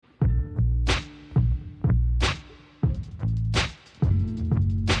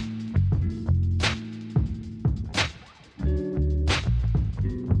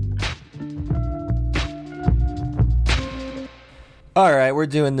All right, we're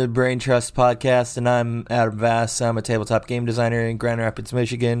doing the Brain Trust podcast, and I'm Adam Vass. I'm a tabletop game designer in Grand Rapids,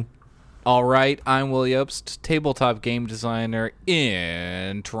 Michigan. All right, I'm Will Yobst, tabletop game designer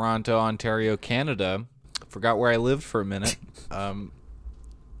in Toronto, Ontario, Canada. Forgot where I lived for a minute.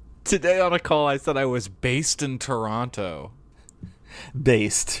 Today on a call, I said I was based in Toronto.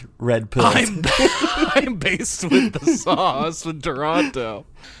 Based, red pill. I'm based with the sauce in Toronto.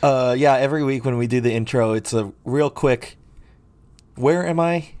 Yeah, every week when we do the intro, it's a real quick, where am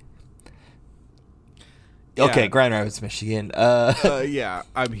I? Yeah. Okay, Grand Rapids, Michigan. Yeah,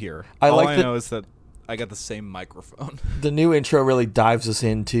 I'm here. I All like I the- know is that I got the same microphone. The new intro really dives us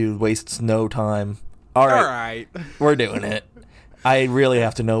into, wastes no time. All right, we're doing it. I really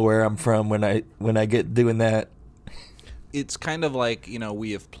have to know where I'm from when I get doing that. It's kind of like,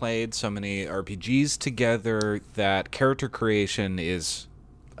 we have played so many RPGs together that character creation is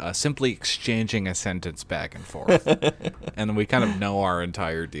simply exchanging a sentence back and forth. And we kind of know our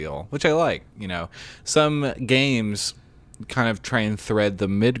entire deal, which I like. Some games kind of try and thread the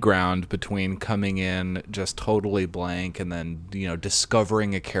mid-ground between coming in just totally blank and then,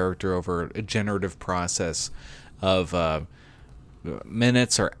 discovering a character over a generative process of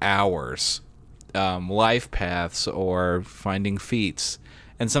minutes or hours. Life paths or finding feats,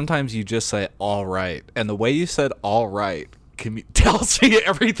 and sometimes you just say all right, and the way you said all right tells me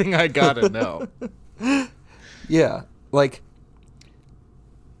everything I gotta know. Yeah, like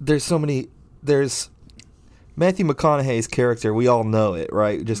there's Matthew McConaughey's character, we all know it,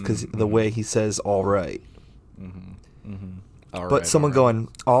 right? Just because the way he says all right. All But right, someone all right. going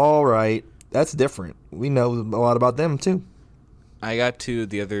all right, that's different. We know a lot about them too. I got to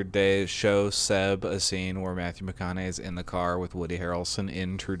the other day show Seb a scene where Matthew McConaughey is in the car with Woody Harrelson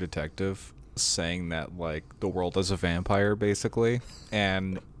in True Detective, saying that like the world is a vampire basically,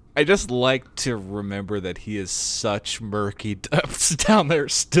 and I just like to remember that he is such murky depths down there,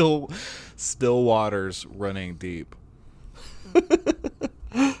 still waters running deep.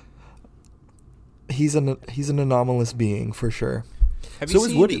 He's an anomalous being for sure. Have So you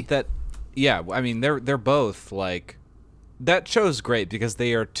is seen Woody. that? Yeah, I mean they're both like. That show's great because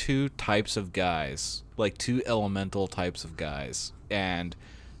they are two types of guys, like two elemental types of guys, and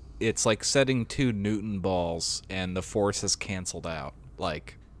it's like setting two Newton balls and the force is canceled out.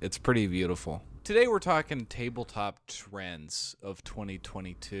 Like, it's pretty beautiful. Today we're talking tabletop trends of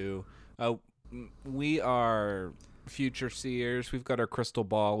 2022. We are future seers. We've got our crystal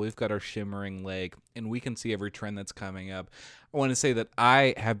ball. We've got our shimmering lake, and we can see every trend that's coming up. I want to say that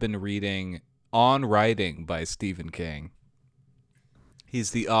I have been reading On Writing by Stephen King.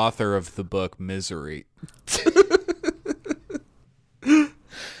 He's the author of the book Misery.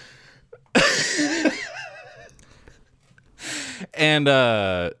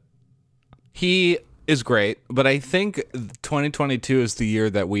 And he is great, but I think 2022 is the year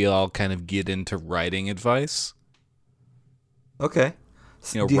that we all kind of get into writing advice. Okay.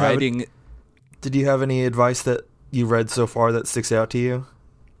 You know, Do you have- writing. Did you have any advice that you read so far that sticks out to you?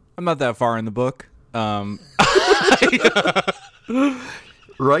 I'm not that far in the book.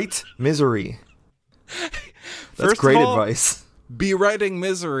 Write misery. That's First of great all, advice. Be writing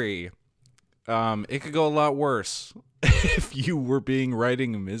misery. It could go a lot worse if you were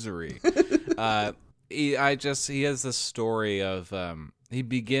writing misery. He has this story of he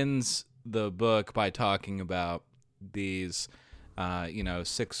begins the book by talking about these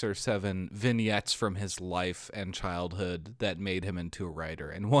 6 or 7 vignettes from his life and childhood that made him into a writer.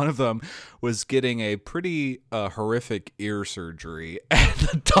 And one of them was getting a pretty horrific ear surgery at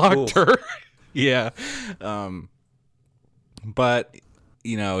the doctor. Yeah. But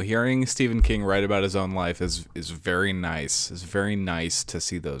hearing Stephen King write about his own life is very nice. It's very nice to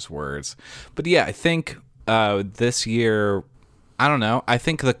see those words. But yeah, I think this year, I don't know. I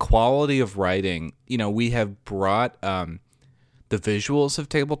think the quality of writing, we have brought the visuals of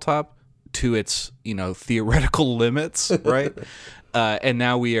tabletop to its, theoretical limits, right? And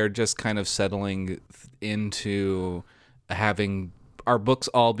now we are just kind of settling into having our books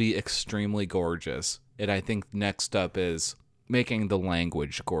all be extremely gorgeous. And I think next up is making the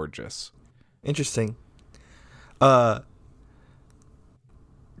language gorgeous. Interesting. Do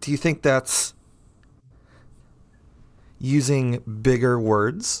you think that's using bigger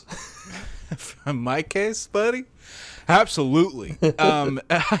words? In my case, buddy, absolutely.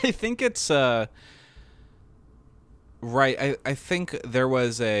 I think it's right. I think there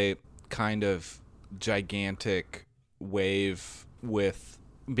was a kind of gigantic wave with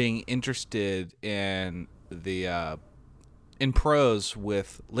being interested in the in prose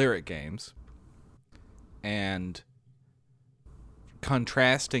with lyric games, and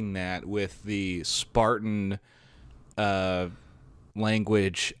contrasting that with the Spartan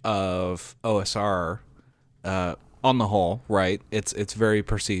language of OSR, on the whole, right? It's very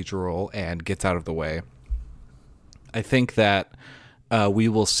procedural and gets out of the way. I think that we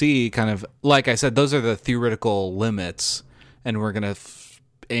will see kind of, like I said, those are the theoretical limits, and we're going to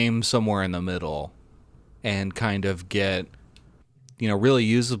aim somewhere in the middle and kind of get, really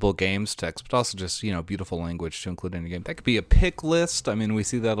usable games text, but also just, beautiful language to include in a game. That could be a pick list. I mean, we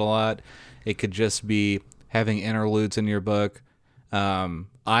see that a lot. It could just be having interludes in your book.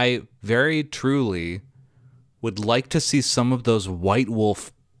 I very truly would like to see some of those White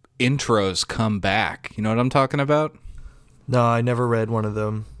Wolf intros come back. You know what I'm talking about? No, I never read one of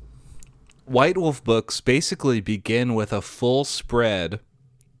them. White Wolf books basically begin with a full spread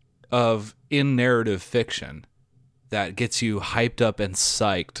of in-narrative fiction that gets you hyped up and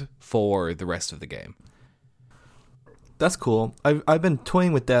psyched for the rest of the game. That's cool. I've been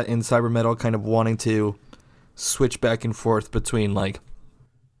toying with that in Cybermetal, kind of wanting to switch back and forth between like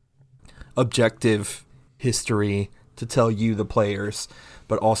objective history to tell you the players,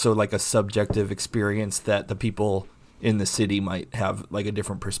 but also like a subjective experience that the people in the city might have like a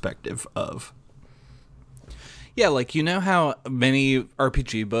different perspective of. Yeah, like how many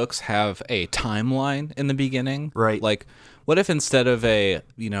RPG books have a timeline in the beginning? Right. Like, what if instead of a,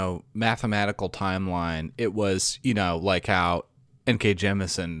 mathematical timeline, it was, like how N.K.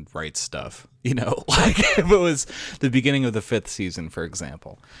 Jemisin writes stuff? Like if it was the beginning of the 5th season, for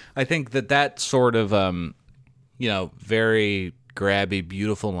example. I think that sort of, very grabby,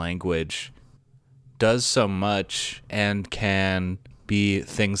 beautiful language does so much and can be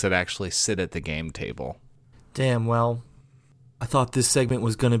things that actually sit at the game table. Damn, well, I thought this segment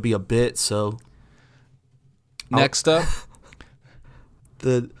was going to be a bit, so... Next up...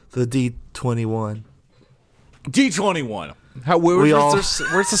 the D21. D21.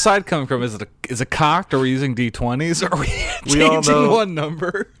 Where's the side coming from? Is it cocked? Are we using D20s? Are we changing one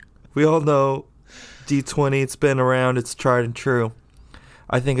number? We all know D20. It's been around. It's tried and true.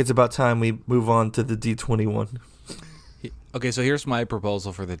 I think it's about time we move on to the D21. Okay, so here's my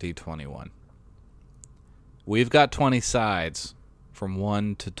proposal for the D21. We've got 20 sides from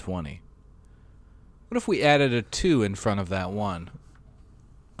 1 to 20. What if we added a 2 in front of that 1?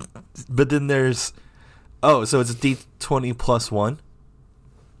 But then there's... Oh, so it's a D20 plus 1?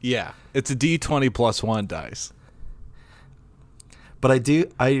 Yeah, it's a D20 plus 1 dice. But I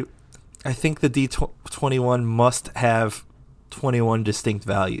think the D21 must have 21 distinct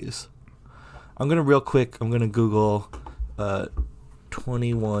values. I'm going to Google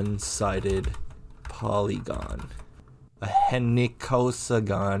 21-sided polygon. A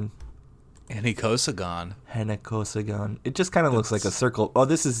henicosagon. Henicosagon. It just kind of looks like a circle. Oh,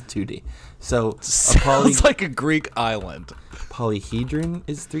 this is 2D. So sounds like a Greek island. Polyhedron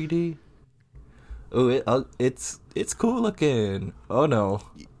is 3D. Oh, it's cool looking. Oh no,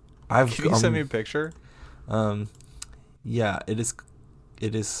 Can you send me a picture? Yeah, it is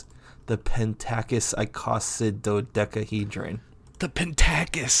the Pentakis icosidodecaedron. The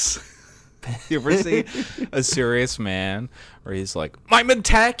Pentakis. You ever see A Serious Man where he's like, my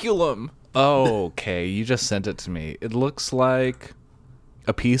mentaculum? Oh, okay, you just sent it to me. It looks like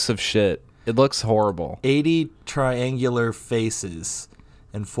a piece of shit. It looks horrible. 80 triangular faces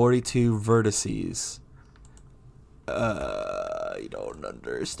and 42 vertices. You don't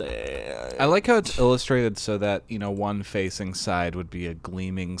understand. I like how it's illustrated so that, one facing side would be a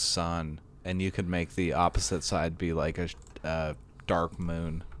gleaming sun, and you could make the opposite side be like a dark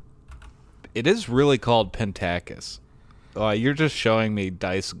moon. It is really called Pentakis. You're just showing me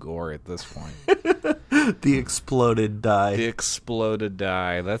dice gore at this point. The exploded die. The exploded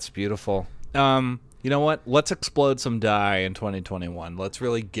die. That's beautiful. You know what? Let's explode some die in 2021. Let's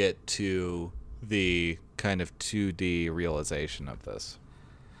really get to the kind of 2D realization of this.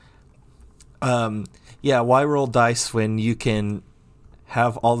 Yeah, why roll dice when you can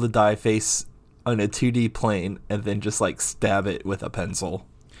have all the die face on a 2D plane and then just like stab it with a pencil?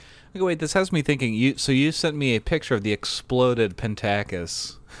 Okay, wait, this has me thinking. You sent me a picture of the exploded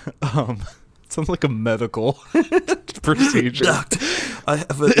Pentakis. Sounds like a medical procedure. Doctor, I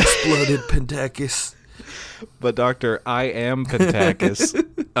have an exploded Pentakis. But doctor, I am Pentakis.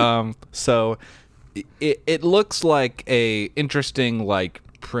 So it looks like a interesting like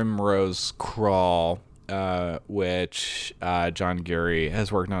Primrose Crawl, which John Geary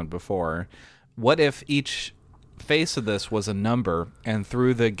has worked on before. What if each face of this was a number, and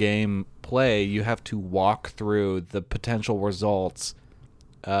through the game play you have to walk through the potential results,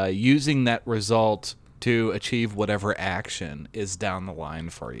 using that result to achieve whatever action is down the line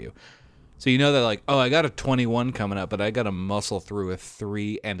for you. So you know that like, I got a 21 coming up, but I got to muscle through a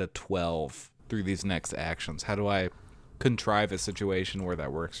 3 and a 12 through these next actions. How do I contrive a situation where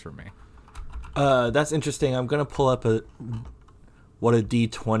that works for me. That's interesting. I'm gonna pull up what a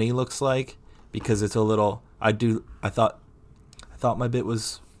D20 looks like, because it's a little. I thought my bit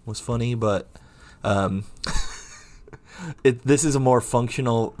was funny, but this is a more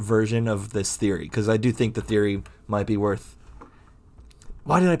functional version of this theory, because I do think the theory might be worth.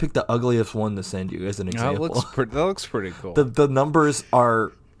 Why did I pick the ugliest one to send you as an example? That looks pretty cool. The numbers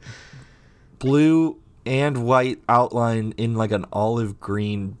are blue and white outline in like an olive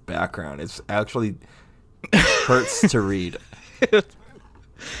green background. It's actually hurts to read. This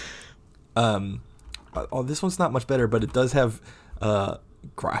one's not much better, but it does have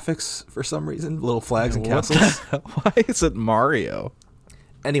graphics for some reason, little flags and castles. Why is it Mario?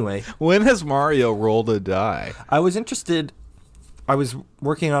 Anyway, when has Mario rolled a die? I was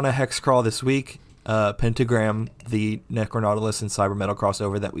working on a hex crawl this week, Pentagram, the Necronautilus and Cybermetal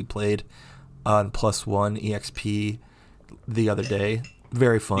crossover that we played on +1 EXP the other day.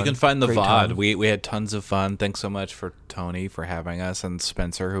 Very fun. You can find the Great VOD. time. We had tons of fun. Thanks so much for Tony for having us, and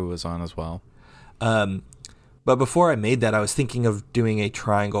Spencer, who was on as well. But before I made that, I was thinking of doing a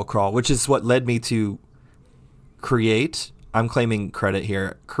triangle crawl, which is what led me to create. I'm claiming credit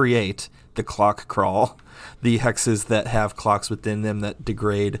here. Create the clock crawl, the hexes that have clocks within them that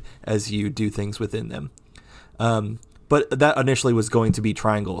degrade as you do things within them. But that initially was going to be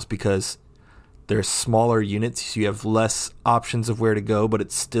triangles because they're smaller units, so you have less options of where to go, but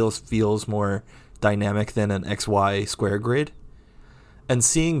it still feels more dynamic than an XY square grid. And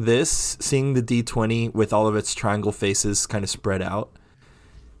seeing the D20 with all of its triangle faces kind of spread out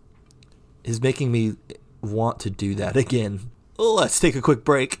is making me want to do that again. Let's take a quick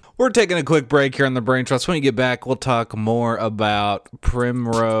break. We're taking a quick break here on the Brain Trust. When we get back, we'll talk more about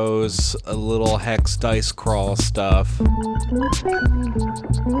Primrose, a little hex dice crawl stuff.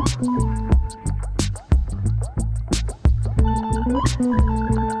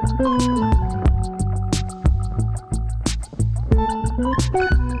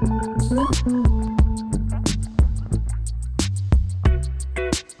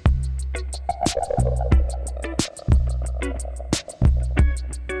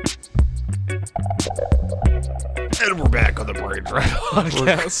 And we're back on the Brain Trust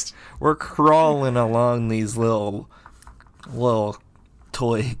podcast. We're crawling along these little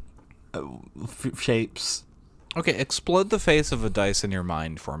toy shapes. Okay, explode the face of a dice in your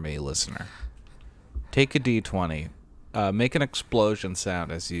mind for me, listener. Take a D20. Make an explosion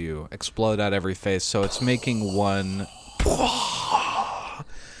sound as you explode out every face. So it's making one.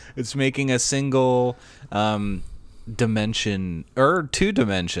 It's making a single dimension or 2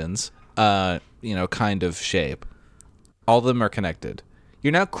 dimensions, kind of shape. All of them are connected.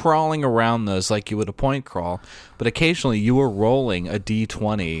 You're not crawling around those like you would a point crawl, but occasionally you are rolling a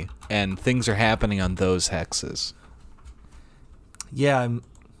D20 and things are happening on those hexes. Yeah,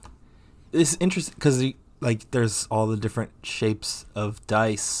 it's interesting because there's all the different shapes of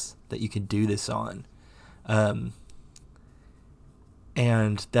dice that you can do this on,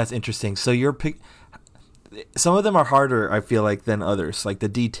 and that's interesting. So some of them are harder, I feel like, than others. Like the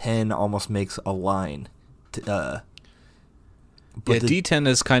D10 almost makes a line. But D10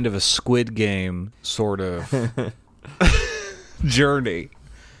 is kind of a Squid Game sort of journey.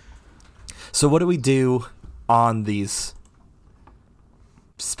 So what do we do on these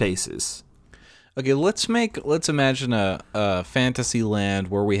spaces? Okay, let's imagine a fantasy land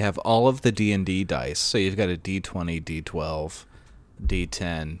where we have all of the D&D dice. So you've got a D20, D12,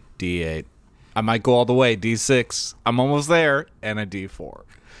 D10, D8. I might go all the way, D6. I'm almost there, and a D4.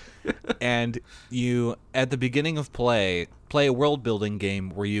 And you, at the beginning of play a world-building game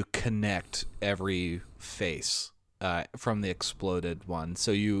where you connect every face from the exploded one.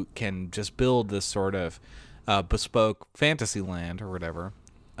 So you can just build this sort of bespoke fantasy land or whatever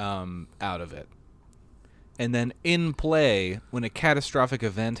out of it. And then in play, when a catastrophic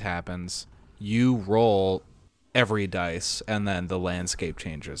event happens, you roll every dice and then the landscape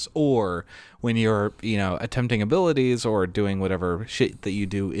changes. Or when you're, attempting abilities or doing whatever shit that you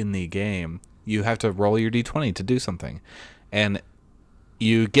do in the game, you have to roll your D20 to do something. And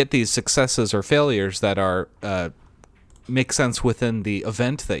you get these successes or failures that are make sense within the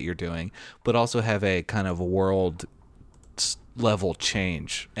event that you're doing, but also have a kind of world level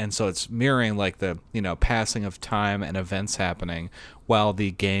change. And so it's mirroring like the passing of time and events happening while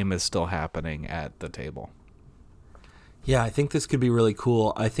the game is still happening at the table. Yeah, I think this could be really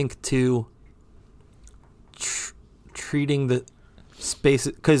cool. I think too, treating the space,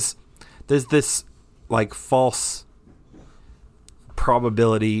 because there's this like false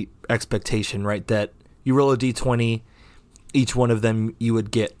probability expectation, right? That you roll a D20, each one of them you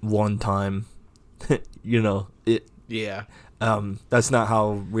would get one time. Yeah. That's not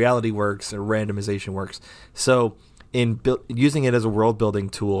how reality works or randomization works. So in using it as a world building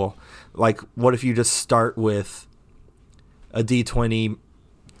tool, like what if you just start with a D20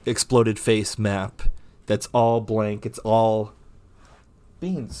 exploded face map that's all blank, it's all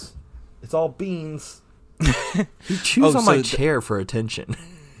beans. It's all beans. He chews on my chair for attention.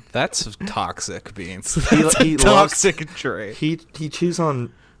 That's toxic, Beans. That's a toxic trait. He chews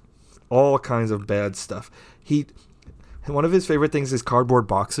on all kinds of bad stuff. One of his favorite things is cardboard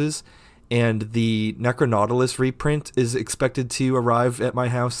boxes, and the Necronautilus reprint is expected to arrive at my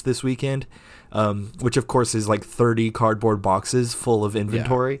house this weekend, which of course is like 30 cardboard boxes full of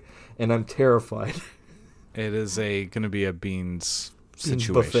inventory, and I'm terrified. It is going to be a Beans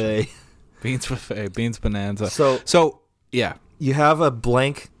situation. Buffet. Beans buffet, Beans bonanza. So yeah. You have a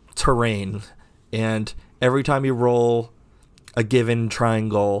blank terrain, and every time you roll a given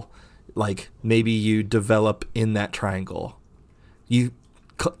triangle, like maybe you develop in that triangle. You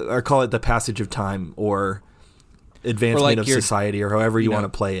call it the passage of time or advancement of society or however you want to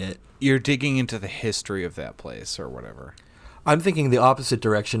play it. You're digging into the history of that place or whatever. I'm thinking the opposite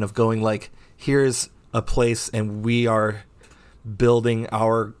direction of going like, here's a place and we are building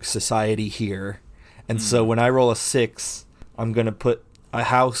our society here. And so when I roll a 6, I'm going to put a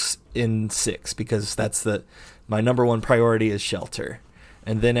house in 6 because that's my number one priority is shelter.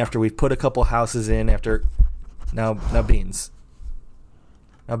 And then after we've put a couple houses in, now Beans.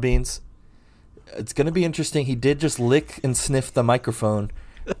 Now Beans, it's going to be interesting. He did just lick and sniff the microphone.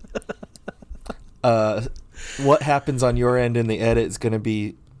 What happens on your end in the edit is going to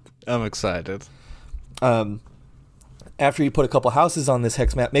be... I'm excited. After you put a couple houses on this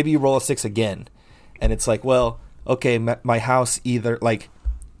hex map, maybe you roll a 6 again. And it's like, well, okay, my house either, like,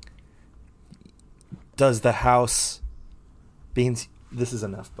 does the house... Beans, this is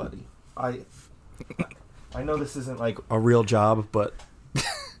enough, buddy. I know this isn't, like, a real job, but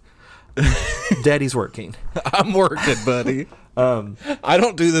Daddy's working. I'm working, buddy. I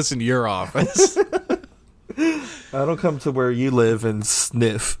don't do this in your office. I don't come to where you live and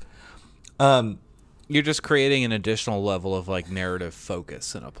sniff. You're just creating an additional level of like narrative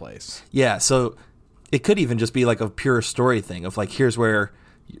focus in a place. Yeah, so it could even just be like a pure story thing of like, here's where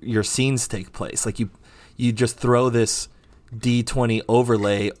your scenes take place. Like you just throw this D20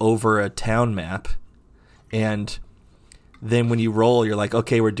 overlay over a town map, and then when you roll, you're like,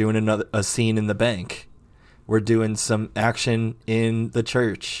 okay, we're doing a scene in the bank. We're doing some action in the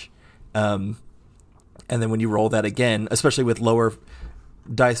church. And then when you roll that again, especially with lower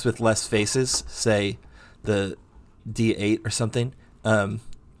dice with less faces, say the D8 or something,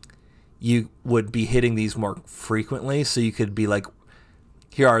 you would be hitting these more frequently. So you could be like,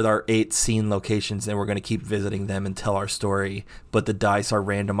 here are our 8 scene locations, and we're going to keep visiting them and tell our story. But the dice are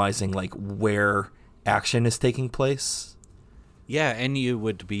randomizing like where action is taking place. Yeah, and you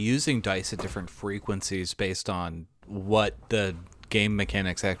would be using dice at different frequencies based on what the game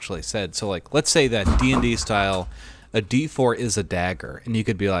mechanics actually said. So like, let's say that D&D style, a D4 is a dagger, and you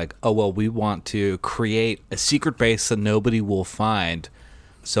could be like, oh, well, we want to create a secret base that nobody will find,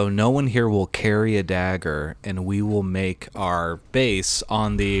 so no one here will carry a dagger, and we will make our base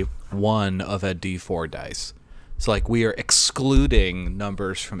on the 1 of a D4 dice. So like, we are excluding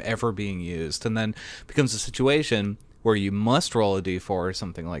numbers from ever being used, and then becomes a situation where you must roll a D4 or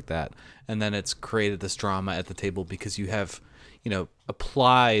something like that, and then it's created this drama at the table because you have,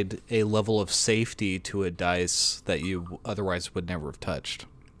 applied a level of safety to a dice that you otherwise would never have touched.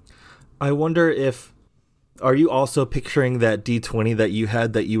 I wonder are you also picturing that D20 that you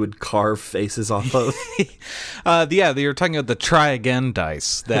had that you would carve faces off of? Yeah, you're talking about the try again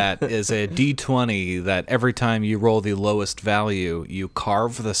dice. That is a D20 that every time you roll the lowest value, you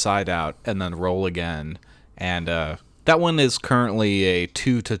carve the side out and then roll again. And that one is currently a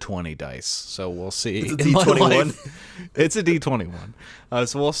 2 to 20 dice, so we'll see. It's a D21. It's a D21.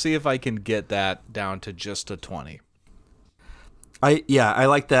 So we'll see if I can get that down to just a 20. I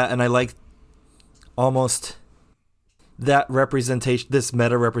like that, and I like almost that representation, this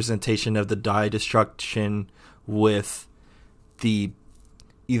meta representation of the die destruction with the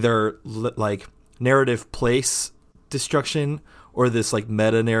either like narrative place destruction or this like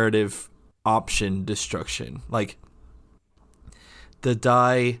meta narrative option destruction. Like the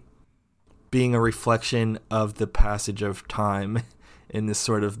die being a reflection of the passage of time in this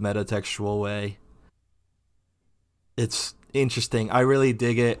sort of metatextual way. It's interesting. I really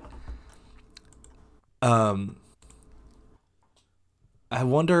dig it. I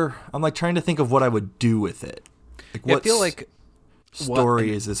wonder, I'm like trying to think of what I would do with it. Like, what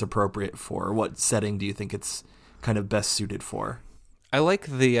story is this appropriate for? What setting do you think it's kind of best suited for? I like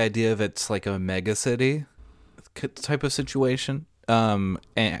the idea of it's like a mega city, type of situation.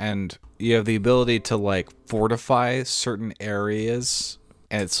 And you have the ability to like fortify certain areas.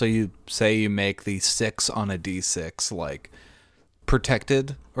 And so you say you make the 6 on a d6 like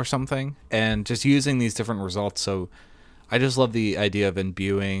protected or something, and just using these different results. So I just love the idea of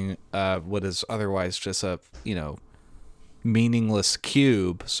imbuing what is otherwise just a, meaningless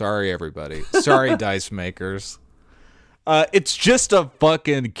cube. Sorry, everybody. Sorry, dice makers. It's just a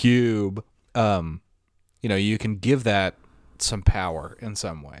fucking cube. You can give that some power in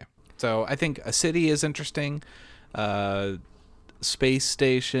some way. So I think a city is interesting. Space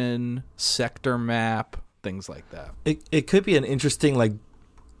station, sector map, things like that. It could be an interesting like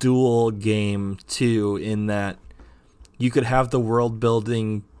dual game too, in that you could have the world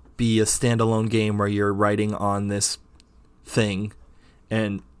building be a standalone game where you're writing on this thing,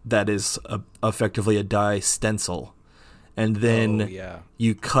 and that is effectively a die stencil. And then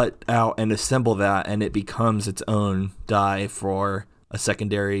you cut out and assemble that, and it becomes its own die for a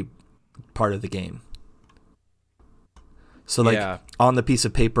secondary part of the game. So, on the piece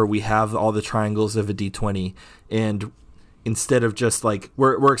of paper, we have all the triangles of a D20, and instead of just,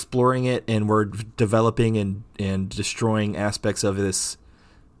 we're exploring it, and we're developing and destroying aspects of this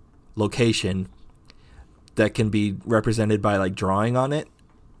location that can be represented by, drawing on it,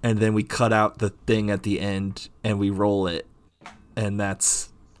 and then we cut out the thing at the end, and we roll it, and that's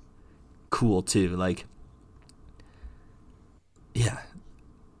cool, too.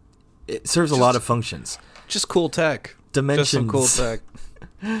 It serves a lot of functions. Just cool tech. Dimensions. Just some cool tech.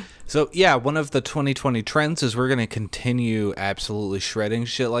 So, one of the 2020 trends is we're going to continue absolutely shredding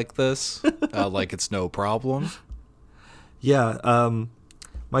shit like this, like it's no problem. Yeah,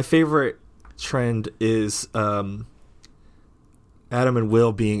 my favorite trend is Adam and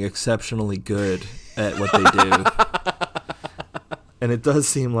Will being exceptionally good at what they do. And it does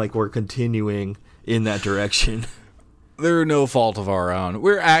seem like we're continuing in that direction. They're no fault of our own.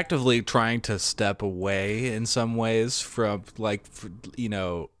 We're actively trying to step away in some ways from,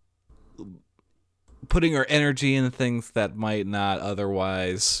 putting our energy into things that might not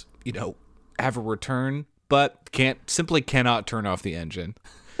otherwise, have a return, but cannot turn off the engine.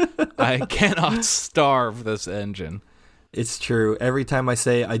 I cannot starve this engine. It's true. Every time I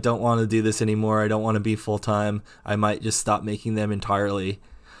say I don't want to do this anymore, I don't want to be full-time, I might just stop making them entirely.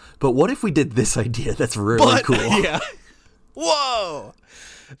 But what if we did this idea that's really cool? Yeah. Whoa!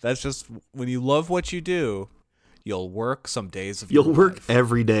 That's just, when you love what you do, you'll work some days of your life. You'll work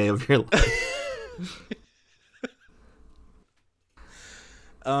every day of your life.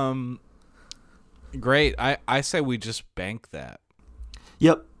 Great. I say we just bank that.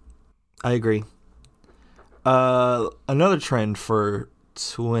 Yep. I agree. Another trend for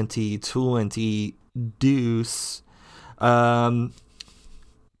 2020 deuce,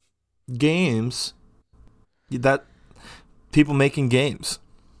 games that people making games.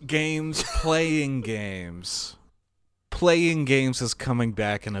 Playing games. Playing games is coming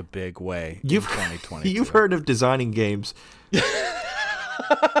back in a big way in 2022. You've heard of designing games. This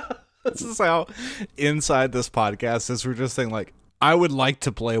is how inside this podcast is. We're just saying, I would like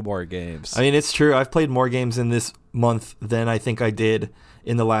to play more games. I mean, it's true. I've played more games in this month than I think I did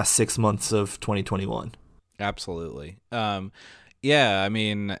in the last 6 months of 2021. Absolutely. Yeah, I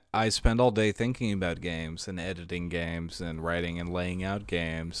mean, I spend all day thinking about games and editing games and writing and laying out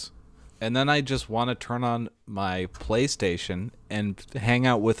games. And then I just want to turn on my PlayStation and hang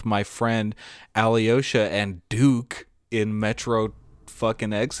out with my friend Alyosha and Duke in Metro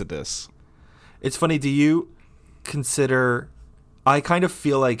fucking Exodus. It's funny, do you consider... I kind of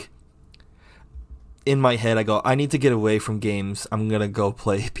feel like in my head I go, I need to get away from games. I'm going to go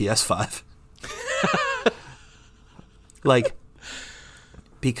play PS5.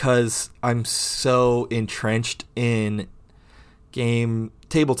 Because I'm so entrenched in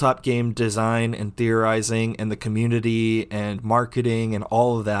tabletop game design and theorizing and the community and marketing and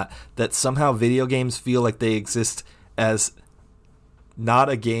all of that somehow video games feel like they exist as not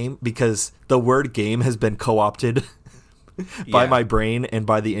a game, because the word game has been co-opted by my brain and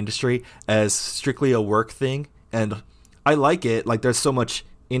by the industry as strictly a work thing. And I like it. There's so much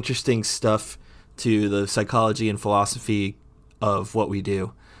interesting stuff to the psychology and philosophy of what we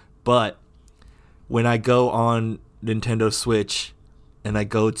do. But when I go on Nintendo Switch and I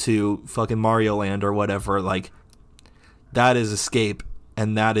go to fucking Mario Land or whatever, that is escape,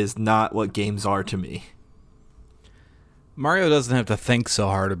 and that is not what games are to me. Mario doesn't have to think so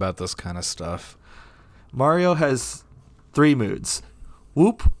hard about this kind of stuff. Mario has 3 moods: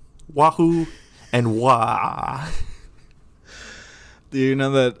 whoop, wahoo, and wah. Do you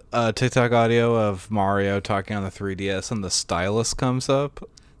know that TikTok audio of Mario talking on the 3DS and the stylus comes up?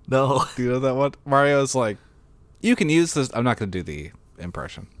 No. Do you know that one? Mario's like, You can use this. I'm not going to do the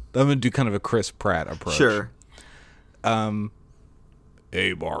impression. I'm going to do kind of a Chris Pratt approach. Sure.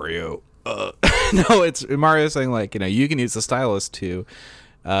 Hey, Mario. No, it's Mario saying, like, you can use the stylus to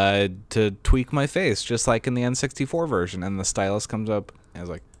tweak my face, just like in the N64 version. And the stylus comes up and it's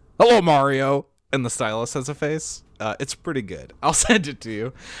like, hello, Mario. And the stylus has a face. It's pretty good. I'll send it to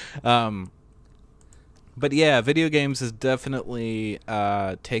you. But yeah, video games is definitely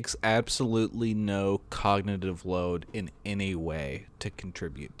takes absolutely no cognitive load in any way to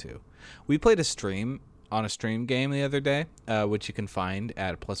contribute to. We played a stream game the other day, which you can find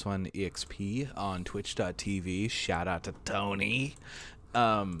at +1exp on twitch.tv. Shout out to Tony.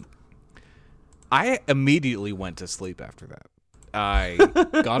 I immediately went to sleep after that. I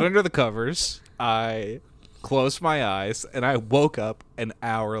got under the covers. I closed my eyes, and I woke up an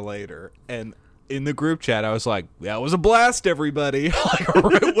hour later. And in the group chat, I was like, that was a blast, everybody. Like,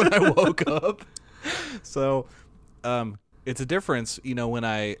 right when I woke up. So it's a difference, when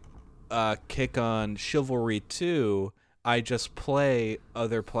I kick on Chivalry 2, I just play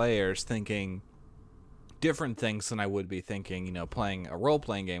other players thinking different things than I would be thinking, playing a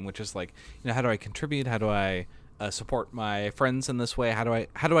role-playing game, which is like, how do I contribute? How do I support my friends in this way? How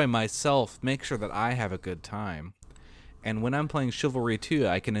do I myself make sure that I have a good time? And when I'm playing Chivalry 2,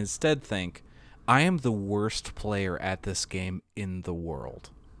 I can instead think, I am the worst player at this game in the world.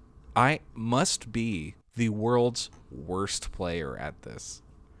 I must be the world's worst player at this.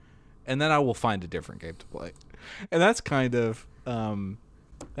 And then I will find a different game to play. And that's kind of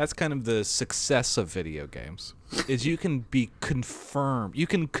the success of video games. Is you can confirm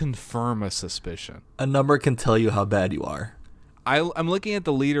a suspicion. A number can tell you how bad you are. I'm looking at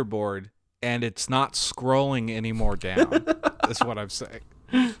the leaderboard and it's not scrolling any more down. That's what I'm saying.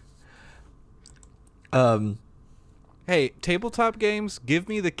 Hey, tabletop games, give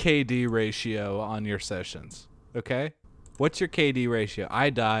me the KD ratio on your sessions. Okay? What's your KD ratio? I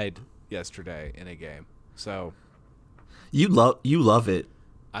died yesterday in a game. So you love it.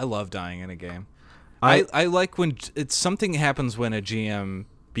 I love dying in a game. I like when it's something happens when a GM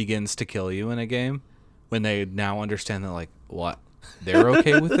begins to kill you in a game, when they now understand that, like, what, they're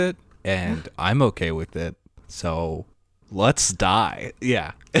okay with it and I'm okay with it. So let's die.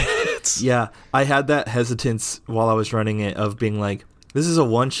 Yeah. Yeah, I had that hesitance while I was running it of being like, this is a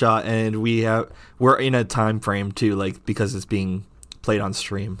one shot and we're in a time frame too, like, because it's being played on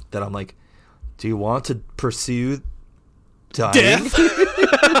stream, that I'm like, do you want to pursue dying? Death?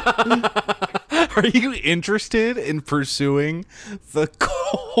 Are you interested in pursuing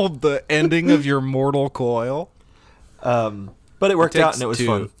the ending of your mortal coil? But it worked out and it was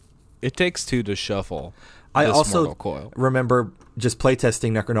fun. It takes two to shuffle. I also mortal coil. remember just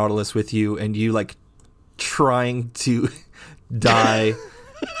playtesting Necronautilus with you and you like trying to die.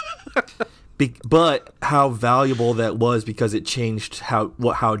 But how valuable that was, because it changed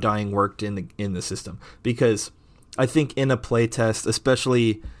how dying worked in the system. Because I think in a playtest,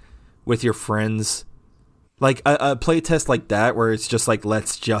 especially with your friends, like a playtest like that where it's just like,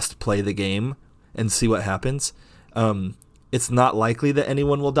 let's just play the game and see what happens, it's not likely that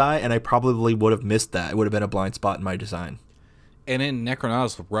anyone will die, and I probably would have missed that. It would have been a blind spot in my design. And in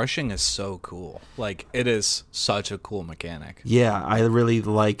Necronautilus, rushing is so cool. Like, it is such a cool mechanic. Yeah, I really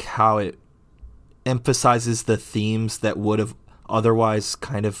like how it emphasizes the themes that would have otherwise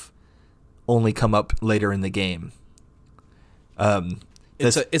kind of only come up later in the game.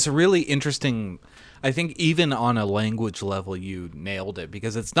 It's a really interesting. I think even on a language level, you nailed it,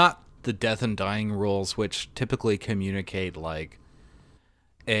 because it's not the death and dying rules, which typically communicate like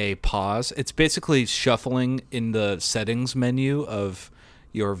a pause. It's basically shuffling in the settings menu of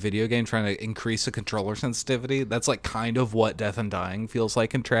your video game, trying to increase the controller sensitivity. That's like kind of what death and dying feels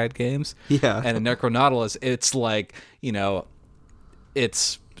like in trad games. Yeah. And in Necronautilus, it's like,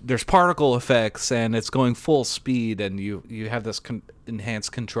 there's particle effects and it's going full speed, and you have this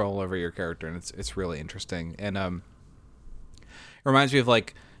enhanced control over your character, and it's really interesting. And it reminds me of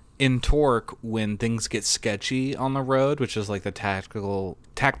like in Torque, when things get sketchy on the road, which is like the tactical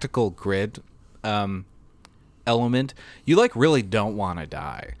grid element, you like really don't want to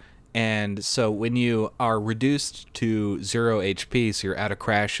die. And so when you are reduced to 0 HP, so you're out of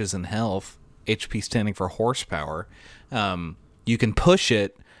crashes and health, HP standing for horsepower, you can push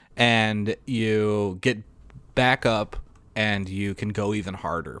it and you get back up and you can go even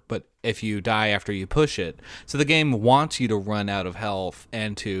harder. But if you die after you push it, so the game wants you to run out of health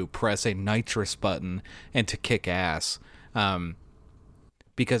and to press a nitrous button and to kick ass,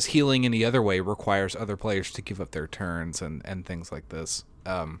 because healing any other way requires other players to give up their turns and things like this.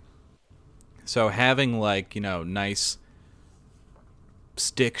 So having like, nice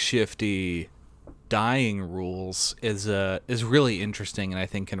stick shifty dying rules is really interesting, and I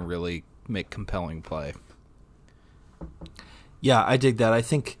think can really make compelling play. Yeah, I dig that. I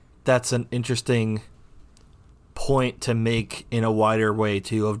think that's an interesting point to make in a wider way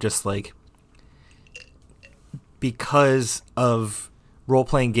too, of just like, because of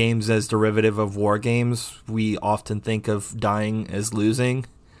role-playing games as derivative of war games, we often think of dying as losing.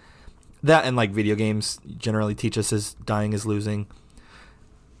 That, and like video games generally teach us as dying as losing.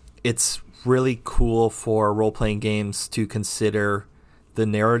 It's really cool for role-playing games to consider the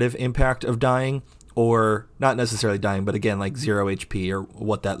narrative impact of dying, or not necessarily dying, but again, like 0 HP or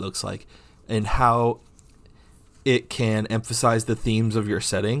what that looks like, and how it can emphasize the themes of your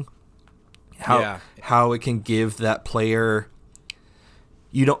setting. How it can give that player,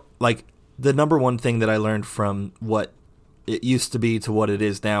 you don't like, the number one thing that I learned from what it used to be to what it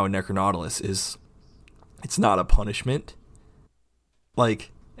is now in Necronautilus is it's not a punishment.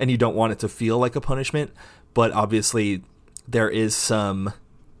 Like, and you don't want it to feel like a punishment, but obviously there is some,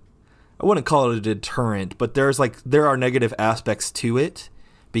 I wouldn't call it a deterrent, but there are negative aspects to it,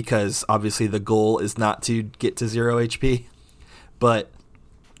 because obviously the goal is not to get to 0 HP, but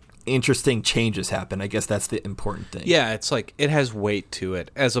interesting changes happen. I guess that's the important thing. Yeah, it's like it has weight to it,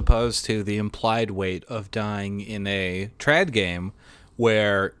 as opposed to the implied weight of dying in a trad game,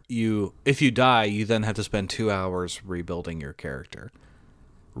 where if you die, you then have to spend 2 hours rebuilding your character.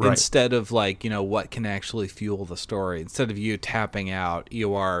 Right. Instead of like, what can actually fuel the story. Instead of you tapping out,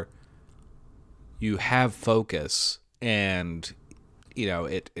 you have focus, and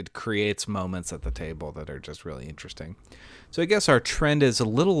it creates moments at the table that are just really interesting. So I guess our trend is a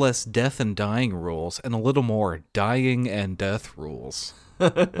little less death and dying rules and a little more dying and death rules.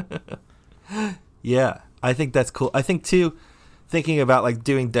 Yeah, I think that's cool. I think too, thinking about like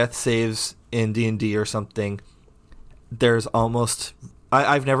doing death saves in D&D or something, there's almost,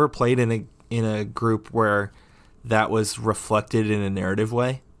 I've never played in a group where that was reflected in a narrative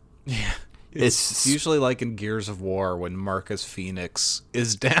way. Yeah. It's usually like in Gears of War when Marcus Phoenix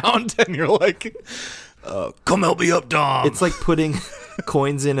is downed and you're like, come help me up, Dom. It's like putting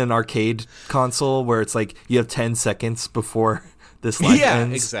coins in an arcade console where it's like you have 10 seconds before this life ends.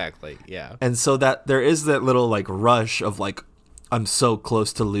 Yeah, exactly. Yeah. And so that there is that little like rush of like, I'm so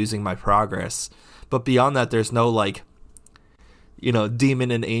close to losing my progress. But beyond that, there's no like,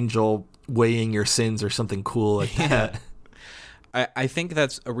 demon and angel weighing your sins or something cool like that. I think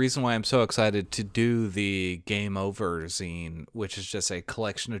that's a reason why I'm so excited to do the Game Over zine, which is just a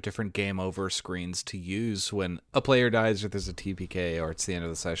collection of different Game Over screens to use when a player dies or there's a TPK or it's the end of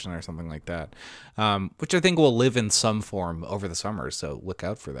the session or something like that, which I think will live in some form over the summer, so look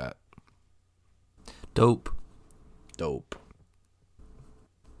out for that. Dope. Got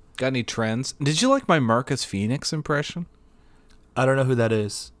any trends? Did you like my Marcus Phoenix impression? I don't know who that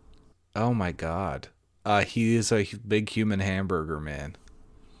is. Oh my god. He is a big human hamburger man.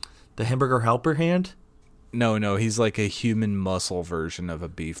 The hamburger helper hand? No, he's like a human muscle version of a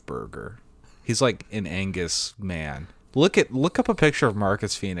beef burger. He's like an Angus man. Look up a picture of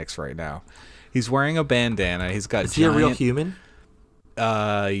Marcus Phoenix right now. He's wearing a bandana. He's got Is he a real human?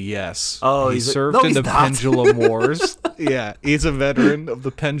 Yes. Oh, he served in the Pendulum Wars. Yeah, he's a veteran of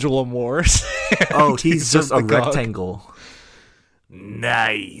the Pendulum Wars. Oh, he's just a rectangle.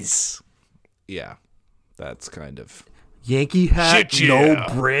 Nice. Yeah. That's kind of Yankee hat, shit, yeah.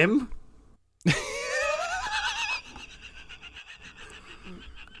 No brim.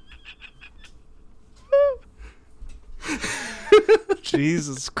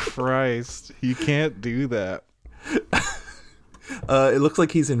 Jesus Christ. You can't do that. It looks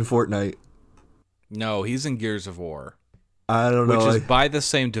like he's in Fortnite. No, he's in Gears of War. I don't know. Which is by the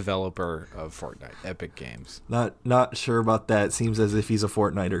same developer of Fortnite, Epic Games. Not sure about that. Seems as if he's a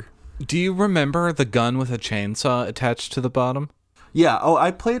Fortniter. Do you remember the gun with a chainsaw attached to the bottom? Yeah. Oh,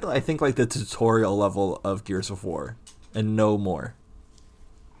 I played, I think, like the tutorial level of Gears of War, and no more.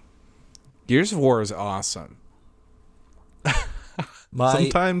 Gears of War is awesome.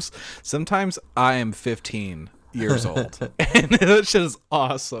 Sometimes I am 15 years old, and that shit is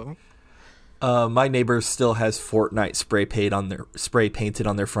awesome. My neighbor still has Fortnite spray painted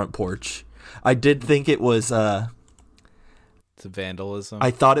on their front porch. I did think it was It's vandalism. I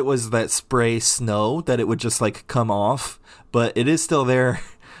thought it was that spray snow that it would just like come off, but it is still there.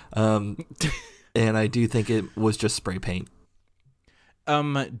 And I do think it was just spray paint.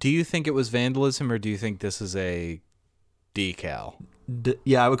 Do you think it was vandalism, or do you think this is a decal?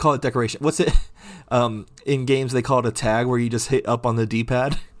 Yeah, I would call it decoration. What's it? In games they call it a tag, where you just hit up on the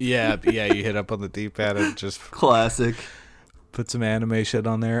D-pad. Yeah, you hit up on the D-pad and just classic. Put some anime shit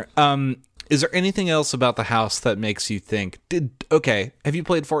on there. Is there anything else about the house that makes you think? Have you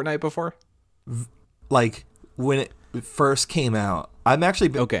played Fortnite before? like when it first came out. I'm actually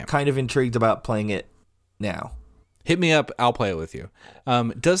kind of intrigued about playing it now. Hit me up. I'll play it with you.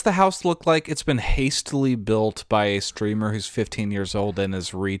 Does the house look like it's been hastily built by a streamer who's 15 years old and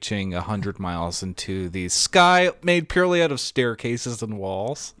is reaching 100 miles into the sky, made purely out of staircases and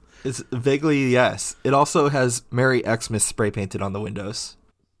walls? It's vaguely, yes. It also has Merry Xmas spray painted on the windows.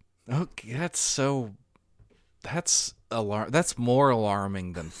 Okay, that's more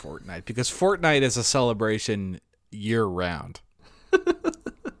alarming than Fortnite, because Fortnite is a celebration year round.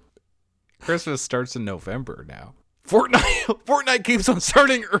 Christmas starts in November now. Fortnite keeps on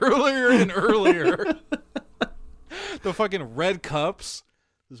starting earlier and earlier. The fucking red cups,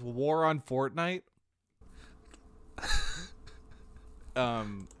 this war on Fortnite.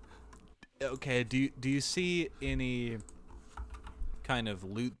 Okay, do you see any kind of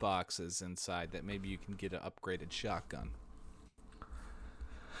loot boxes inside that maybe you can get an upgraded shotgun?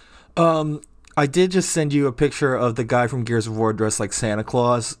 I did just send you a picture of the guy from Gears of War dressed like Santa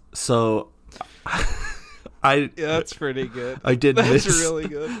Claus, so yeah, that's pretty good. That's really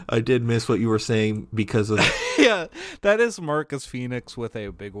good. I did miss what you were saying because of yeah, that is Marcus Phoenix with a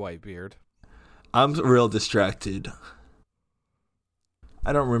big white beard. I'm real distracted.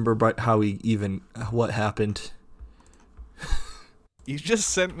 I don't remember what happened. You just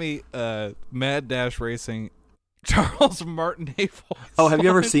sent me Mad Dash Racing Charles Martinet voice. Oh, have you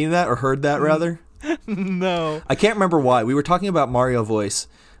ever seen that or heard that, rather? No. I can't remember why. We were talking about Mario voice.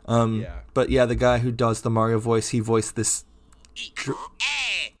 Yeah. But yeah, the guy who does the Mario voice, he voiced this... He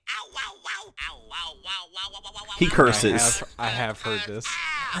curses. I have heard this.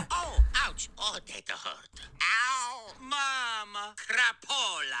 Oh, ouch. Oh, that hurt. Ow, mama,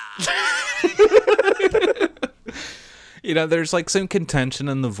 crapola. You know, there's like some contention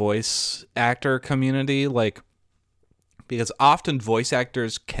in the voice actor community, like, because often voice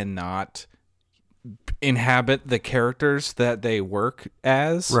actors cannot inhabit the characters that they work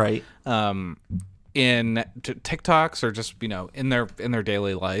as, right? In TikToks or just, you know, in their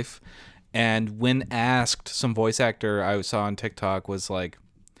daily life. And when asked, some voice actor I saw on TikTok was like,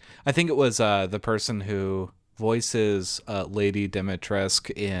 I think it was the person who voices Lady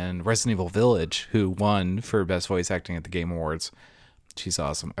Dimitrescu in Resident Evil Village, who won for best voice acting at the Game Awards. She's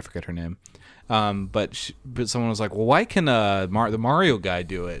awesome. I forget her name. But someone was like, well, why can the Mario guy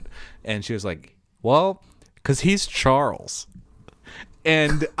do it? And she was like, well, because he's Charles.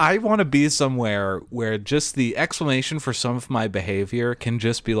 And I want to be somewhere where just the explanation for some of my behavior can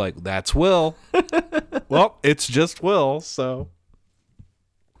just be like, that's Will. Well, it's just Will, so.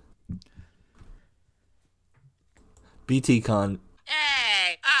 BTCon.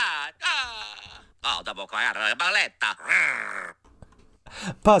 Hey, oh, dopo qua la balletta.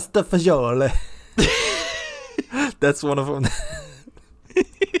 Pasta fagioli. That's one of them.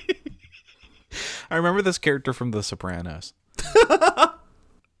 I remember this character from The Sopranos.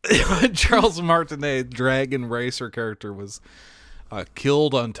 Charles Martinet, Dragon Racer character, was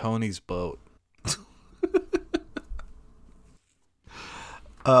killed on Tony's boat.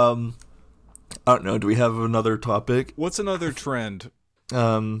 I don't know. Do we have another topic? What's another trend?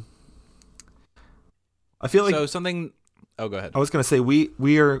 I feel like something. Oh, go ahead. I was going to say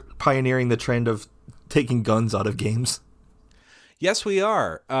we are pioneering the trend of taking guns out of games. Yes, we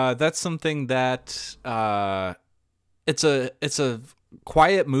are. That's something that it's a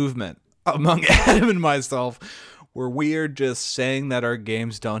quiet movement among Adam and myself, where we are just saying that our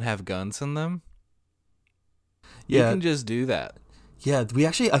games don't have guns in them. Yeah, you can just do that. Yeah,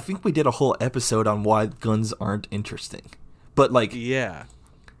 I think we did a whole episode on why guns aren't interesting. But like, yeah,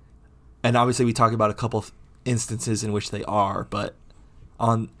 and obviously we talk about a couple of instances in which they are, but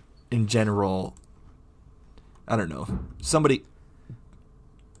in general, I don't know.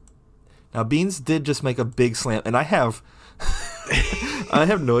 Now, Beans did just make a big slam, and I have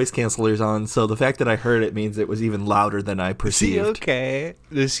noise cancelers on, so the fact that I heard it means it was even louder than I perceived. Is he okay?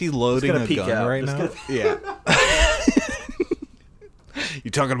 Is he loading a gun right now? Yeah.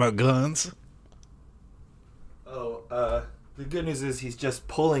 You talking about guns? Oh, the good news is he's just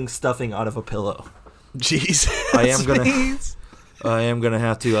pulling stuffing out of a pillow. Jesus. I am gonna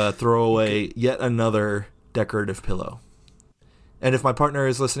have to throw away yet another decorative pillow. And if my partner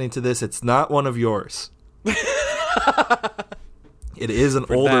is listening to this, it's not one of yours. It is an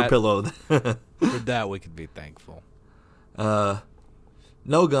older pillow. For that, we could be thankful.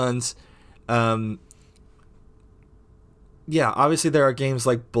 No guns. Yeah, obviously there are games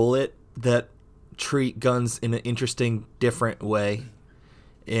like Bullet that treat guns in an interesting, different way.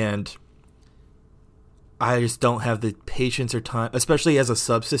 And I just don't have the patience or time, especially as a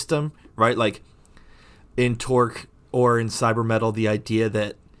subsystem, right? Like in Torque or in Cyber Metal, the idea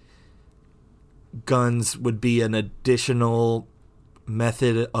that guns would be an additional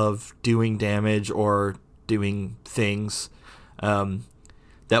method of doing damage or doing things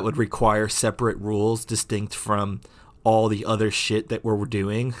that would require separate rules distinct from all the other shit that we're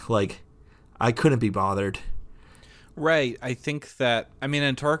doing. Like, I couldn't be bothered. Right. I think that, I mean,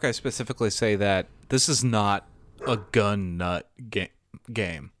 in Torque, I specifically say that this is not a gun nut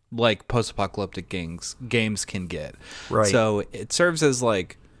game like post-apocalyptic games can get. Right. So it serves as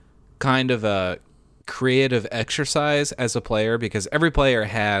like kind of a creative exercise as a player, because every player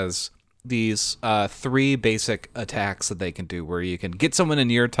has these 3 basic attacks that they can do, where you can get someone in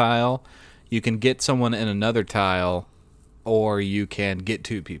your tile, you can get someone in another tile, or you can get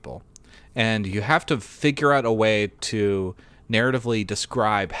 2 people. And you have to figure out a way to narratively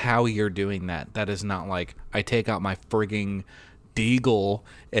describe how you're doing that. That is not like, I take out my frigging deagle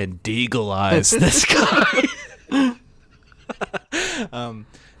and deagleize this guy.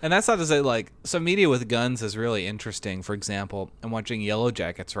 And that's not to say, like, some media with guns is really interesting. For example, I'm watching Yellow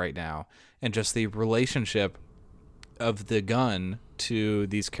Jackets right now, and just the relationship of the gun to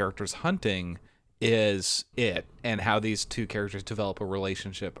these characters hunting is it, and how these 2 characters develop a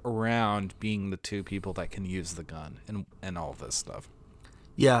relationship around being the 2 people that can use the gun and all of this stuff.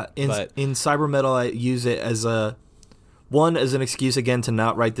 Yeah, in Cyber Metal, I use it as an excuse, again, to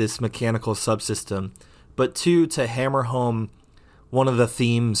not write this mechanical subsystem, but 2, to hammer home one of the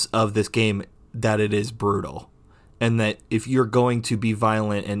themes of this game, that it is brutal, and that if you're going to be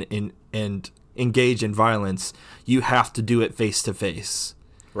violent and engage in violence, you have to do it face to face.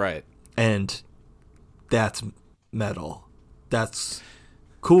 Right. And that's metal. That's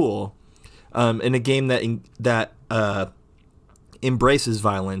cool. In a game that embraces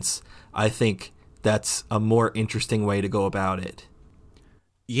violence, I think that's a more interesting way to go about it.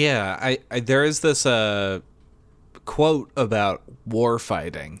 Yeah, I there is this quote about war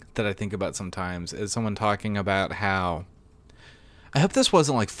fighting that I think about sometimes, is someone talking about how, I hope this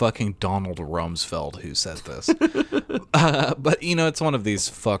wasn't like fucking Donald Rumsfeld who said this, but you know, it's one of these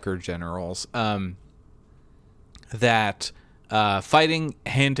fucker generals, that fighting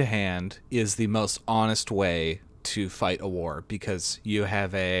hand to hand is the most honest way to fight a war, because you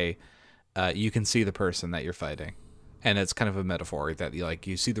have you can see the person that you're fighting, and it's kind of a metaphor that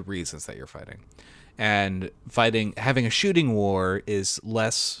you see the reasons that you're fighting. And having a shooting war is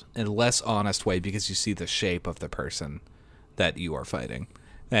less honest way, because you see the shape of the person that you are fighting,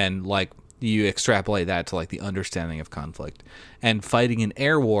 and like you extrapolate that to like the understanding of conflict. And fighting an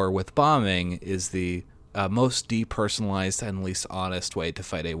air war with bombing is the most depersonalized and least honest way to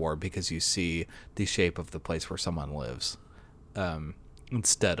fight a war, because you see the shape of the place where someone lives,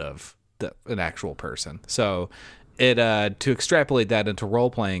 instead of an actual person. So to extrapolate that into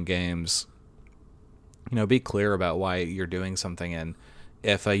role-playing games, be clear about why you're doing something. And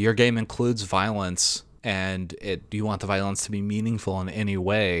if your game includes violence and you want the violence to be meaningful in any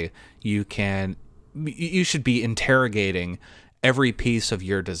way, you should be interrogating every piece of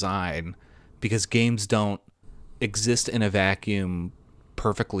your design, because games don't exist in a vacuum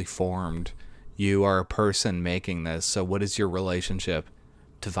perfectly formed. You are a person making this, so what is your relationship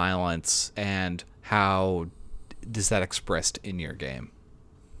to violence, and how does that expressed in your game?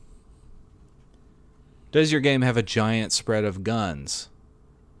 Does your game have a giant spread of guns?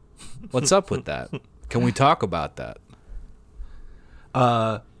 What's up with that? Can we talk about that?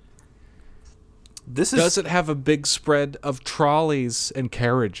 Does it have a big spread of trolleys and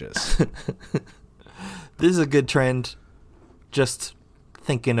carriages? This is a good trend. Just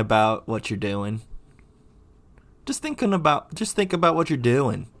thinking about what you're doing. Just think about what you're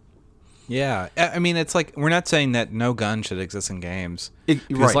doing. Yeah. I mean, it's like, we're not saying that no gun should exist in games. Because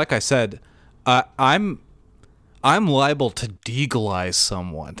right. Like I said, I'm liable to deagleize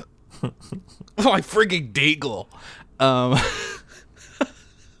someone. I frigging deagle.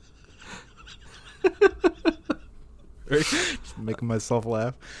 Just making myself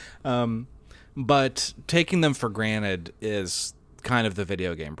laugh. But taking them for granted is kind of the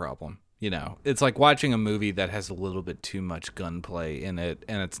video game problem. It's like watching a movie that has a little bit too much gunplay in it,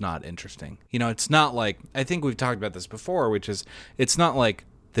 and it's not interesting. It's not like, I think we've talked about this before, which is, it's not like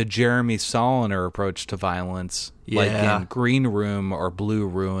the Jeremy Saulnier approach to violence, like in Green Room or Blue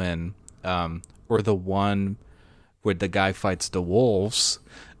Ruin, or the one where the guy fights the wolves.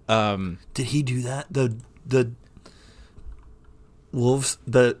 Did he do that? The wolves?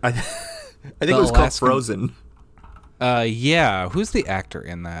 I think it was called Frozen. Yeah. Who's the actor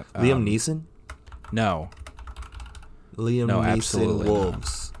in that? Liam Neeson? No. Liam Neeson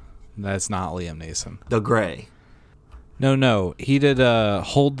Wolves. No. That's not Liam Neeson. The Grey. No. He did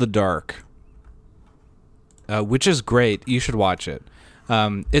Hold the Dark, which is great. You should watch it.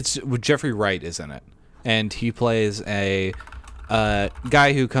 It's Jeffrey Wright is in it, and he plays a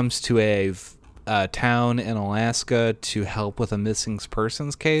guy who comes to a town in Alaska to help with a missing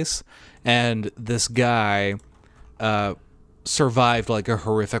persons case, and this guy survived like a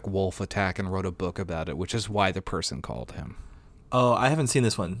horrific wolf attack and wrote a book about it, which is why the person called him. Oh, I haven't seen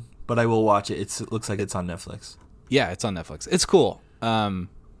this one, but I will watch it. It looks like it's on Netflix. Yeah, it's on Netflix. It's cool. Macon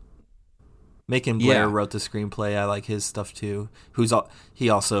Blair wrote the screenplay. I like his stuff too. He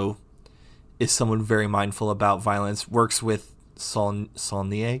also is someone very mindful about violence. Works with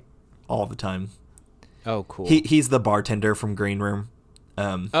Saulnier all the time. Oh, cool. He's the bartender from Green Room.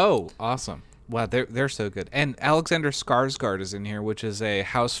 Oh, awesome! Wow, they're so good. And Alexander Skarsgård is in here, which is a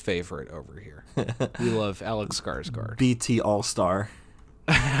house favorite over here. We love Alex Skarsgård. BT All-Star.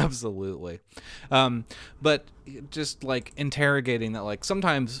 Absolutely. But just like interrogating that, like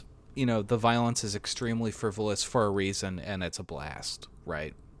sometimes, the violence is extremely frivolous for a reason and it's a blast,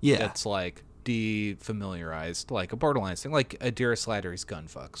 right? Yeah. It's like defamiliarized, like a Borderlands thing, like a Dearest Slattery's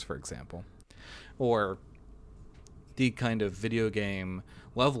Gunfucks, for example. Or the kind of video game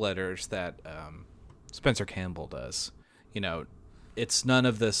love letters that Spencer Campbell does. It's none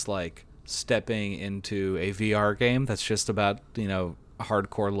of this like stepping into a VR game that's just about,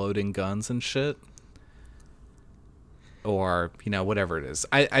 hardcore loading guns and shit. Or, whatever it is.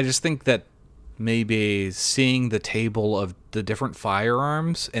 I just think that maybe seeing the table of the different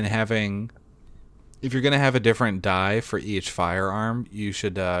firearms and having... If you're going to have a different die for each firearm, you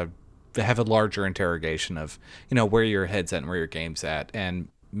should have a larger interrogation of, where your head's at and where your game's at, and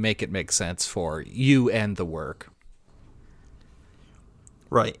make it make sense for you and the work.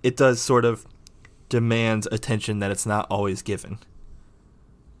 Right. It does sort of demands attention that it's not always given.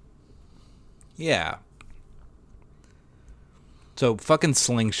 Yeah. So fucking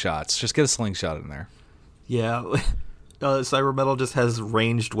slingshots. Just get a slingshot in there. Yeah. Cyber Metal just has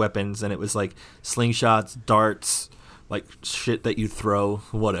ranged weapons, and it was like slingshots, darts, like shit that you throw,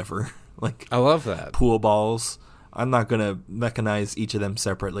 whatever. Like I love that. Pool balls. I'm not going to mechanize each of them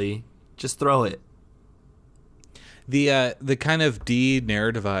separately. Just throw it. The kind of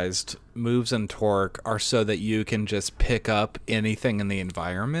de-narrativized moves and torque are so that you can just pick up anything in the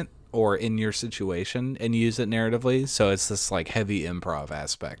environment or in your situation and use it narratively. So it's this like heavy improv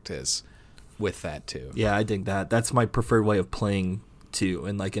aspect is with that too. Yeah, I dig that. That's my preferred way of playing too,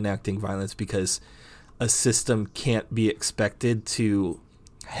 and like enacting violence, because a system can't be expected to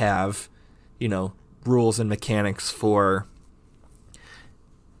have, rules and mechanics for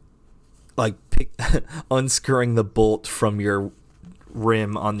like unscrewing the bolt from your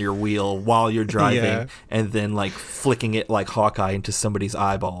rim on your wheel while you're driving and then like flicking it like Hawkeye into somebody's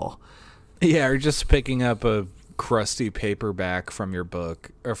eyeball. Yeah, or just picking up a crusty paperback from your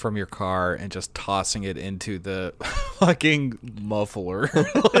book or from your car and just tossing it into the fucking muffler.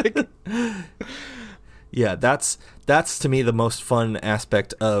 Like, yeah, that's to me the most fun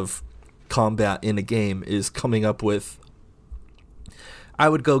aspect of combat in a game, is coming up with... I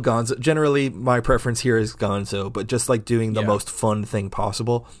would go Gonzo. Generally, my preference here is Gonzo, but just like doing the most fun thing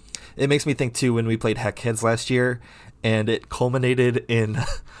possible. It makes me think too when we played Heckheads last year, and it culminated in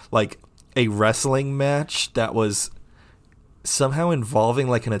like a wrestling match that was somehow involving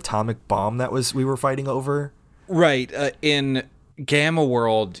like an atomic bomb that we were fighting over. Right. In Gamma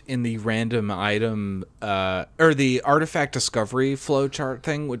World, in the random item or the artifact discovery flowchart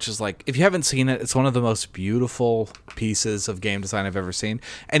thing, which is like, if you haven't seen it, it's one of the most beautiful pieces of game design I've ever seen.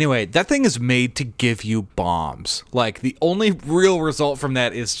 Anyway, that thing is made to give you bombs. Like, the only real result from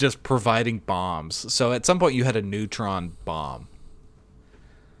that is just providing bombs. So at some point you had a neutron bomb.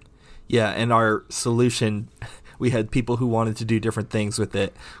 Yeah, and our solution, we had people who wanted to do different things with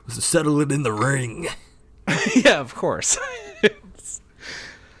it, was to settle it in the ring. Yeah, of course.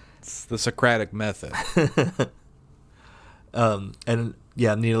 It's the Socratic method. And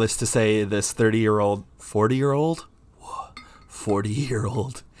yeah, needless to say, this 40-year-old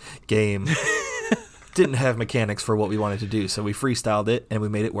game didn't have mechanics for what we wanted to do. So we freestyled it and we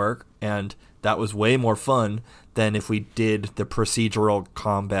made it work. And that was way more fun than if we did the procedural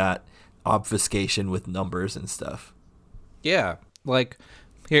combat obfuscation with numbers and stuff. Yeah, like...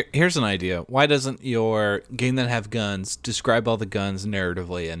 Here's an idea. Why doesn't your game that have guns describe all the guns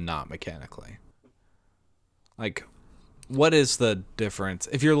narratively and not mechanically? Like, what is the difference?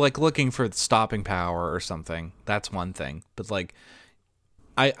 If you're like looking for stopping power or something, that's one thing. But like,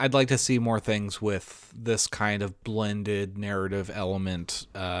 I'd like to see more things with this kind of blended narrative element.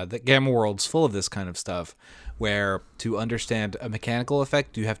 That Gamma World's full of this kind of stuff, where to understand a mechanical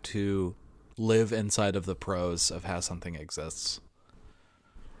effect, you have to live inside of the prose of how something exists.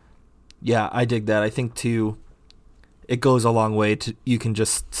 Yeah, I dig that. I think too, it goes a long way to you can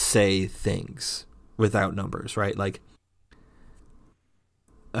just say things without numbers, right? Like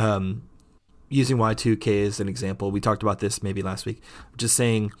using Y2K as an example, we talked about this maybe last week. Just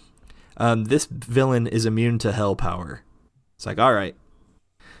saying this villain is immune to hell power. It's like, all right,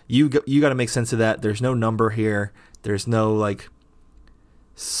 you got to make sense of that. There's no number here. There's no like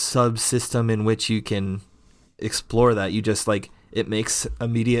subsystem in which you can explore that. You just like, it makes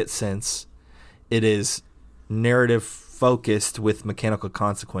immediate sense. It is narrative focused with mechanical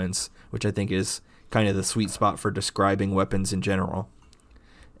consequence, which I think is kind of the sweet spot for describing weapons in general,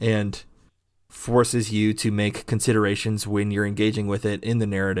 and forces you to make considerations when you're engaging with it in the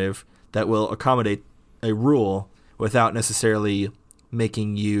narrative that will accommodate a rule without necessarily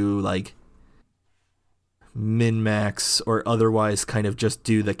making you like min-max or otherwise kind of just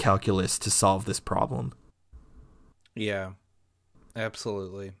do the calculus to solve this problem. Yeah,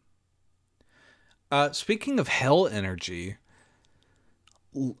 absolutely. Speaking of hell energy,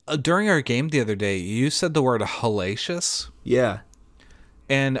 during our game the other day, you said the word hellacious. Yeah.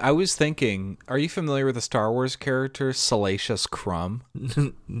 And I was thinking, are you familiar with the Star Wars character Salacious Crumb?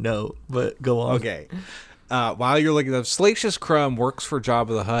 No, but go on. Okay. While you're looking up, Salacious Crumb works for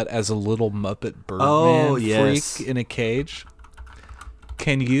Jabba the Hutt as a little Muppet Birdman freak in a cage.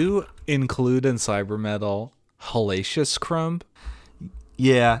 Can you include in Cybermetal Hellacious Crumb?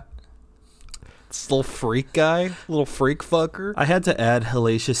 Yeah. This little freak guy, little freak fucker. I had to add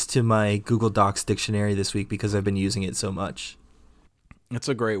hellacious to my Google Docs dictionary this week because I've been using it so much. It's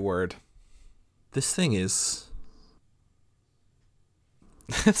a great word. This thing is...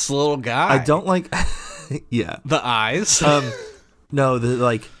 This little guy. I don't like... Yeah. The eyes? No, the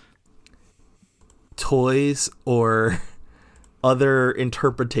like toys or other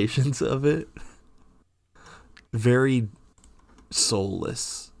interpretations of it. Very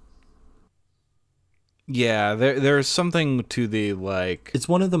soulless. Yeah, there's something to the like... It's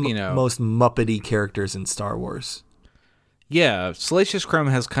one of the most Muppety characters in Star Wars. Yeah, Salacious Crumb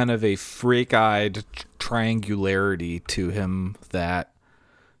has kind of a freak-eyed triangularity to him that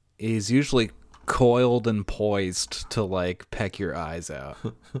is usually coiled and poised to like peck your eyes out.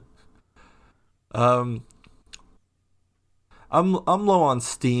 I'm low on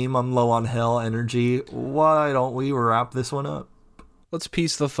steam. I'm low on hell energy. Why don't we wrap this one up? Let's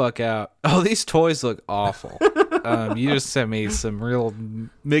piece the fuck out. Oh, these toys look awful. You just sent me some real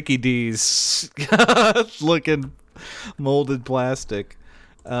Mickey D's looking molded plastic.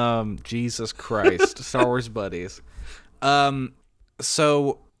 Jesus Christ. Star Wars buddies.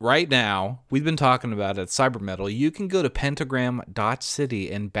 So right now, we've been talking about it, Cybermetal. You can go to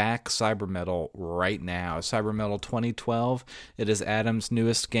pentagram.city and back Cybermetal right now. Cybermetal 2012. It is Adam's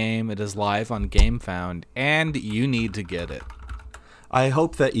newest game. It is live on GameFound, and you need to get it. I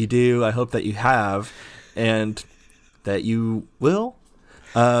hope that you do. I hope that you have, and that you will.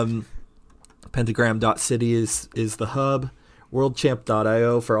 Pentagram.city is the hub.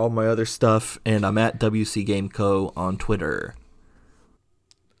 Worldchamp.io for all my other stuff, and I'm at WC Game Co. on Twitter.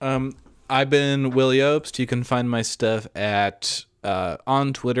 I've been Will Yobst. You can find my stuff at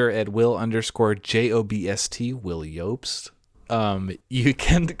on Twitter at Will_JOBST, Will Yobst. You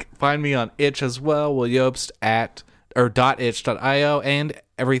can find me on itch as well, Will Yobst .itch.io, and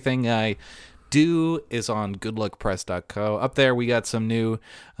everything I do is on goodluckpress.co. Up there we got some new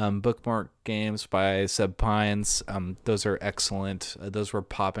bookmark games by Seb Pines. Those are excellent. Those were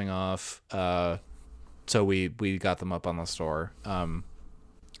popping off. So we got them up on the store.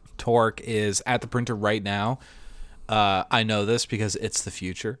 Torque is at the printer right now. I know this because it's the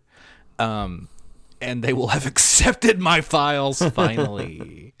future. And they will have accepted my files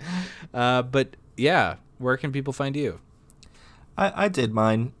finally. But yeah, where can people find you? I did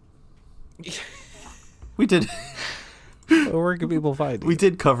mine. We did. Where can people find you? We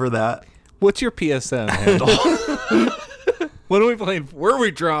did cover that. What's your PSN handle? What are we playing? Where are we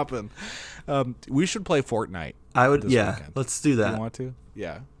dropping? We should play Fortnite. I would. Yeah, weekend. Let's do that. You want to?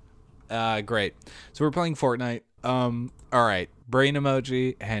 Yeah. Great. So we're playing Fortnite. All right. Brain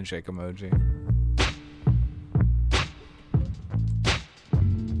emoji, handshake emoji.